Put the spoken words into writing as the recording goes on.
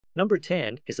Number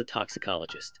 10 is a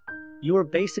toxicologist. You are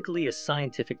basically a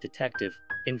scientific detective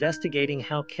investigating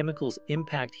how chemicals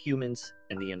impact humans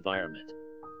and the environment.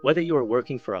 Whether you are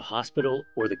working for a hospital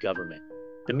or the government,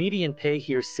 the median pay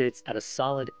here sits at a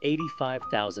solid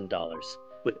 $85,000,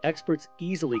 with experts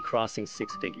easily crossing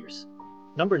six figures.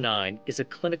 Number 9 is a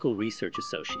clinical research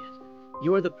associate.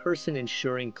 You are the person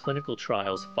ensuring clinical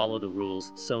trials follow the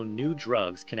rules so new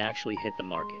drugs can actually hit the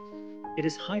market. It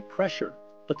is high pressure,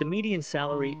 but the median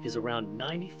salary is around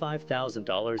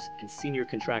 $95,000 and senior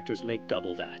contractors make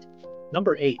double that.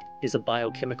 Number 8 is a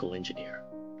biochemical engineer.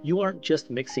 You aren't just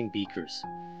mixing beakers.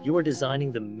 You are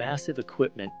designing the massive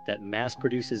equipment that mass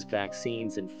produces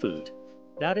vaccines and food.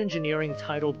 That engineering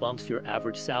title bumps your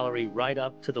average salary right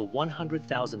up to the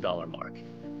 $100,000 mark.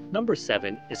 Number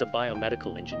 7 is a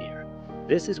biomedical engineer.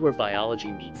 This is where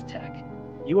biology meets tech.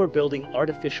 You are building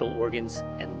artificial organs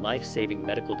and life-saving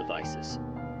medical devices.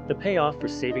 The payoff for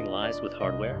saving lives with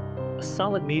hardware? A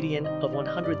solid median of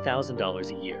 $100,000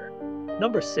 a year.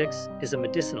 Number 6 is a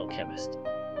medicinal chemist.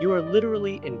 You are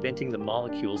literally inventing the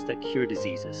molecules that cure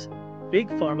diseases. Big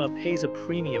Pharma pays a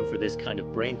premium for this kind of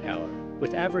brainpower,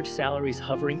 with average salaries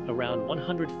hovering around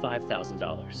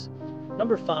 $105,000.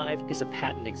 Number 5 is a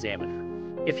patent examiner.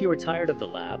 If you are tired of the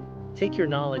lab, take your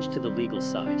knowledge to the legal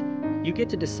side. You get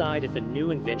to decide if a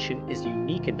new invention is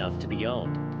unique enough to be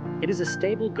owned. It is a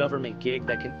stable government gig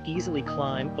that can easily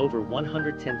climb over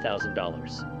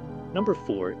 $110,000. Number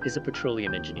 4 is a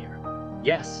petroleum engineer.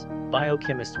 Yes,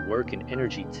 biochemists work in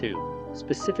energy too,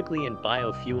 specifically in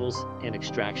biofuels and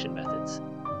extraction methods.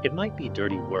 It might be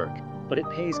dirty work, but it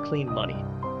pays clean money,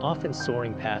 often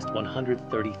soaring past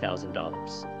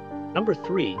 $130,000. Number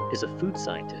 3 is a food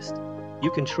scientist. You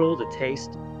control the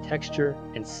taste, texture,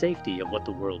 and safety of what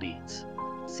the world eats.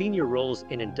 Senior roles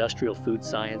in industrial food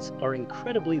science are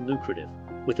incredibly lucrative,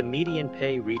 with a median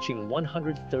pay reaching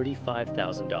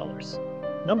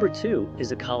 $135,000. Number 2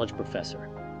 is a college professor.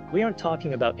 We aren't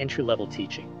talking about entry-level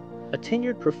teaching. A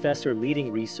tenured professor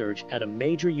leading research at a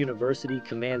major university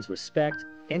commands respect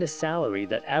and a salary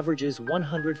that averages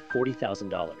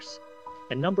 $140,000.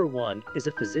 And number 1 is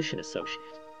a physician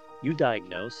associate. You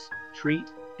diagnose,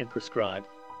 treat, and prescribe,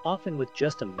 often with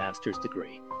just a master's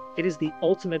degree. It is the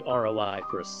ultimate ROI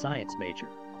for a science major,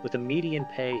 with a median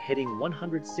pay hitting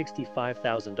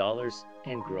 $165,000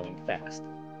 and growing fast.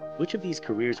 Which of these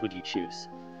careers would you choose?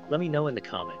 Let me know in the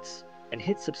comments, and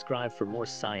hit subscribe for more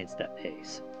science that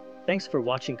pays. Thanks for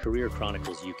watching Career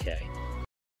Chronicles UK.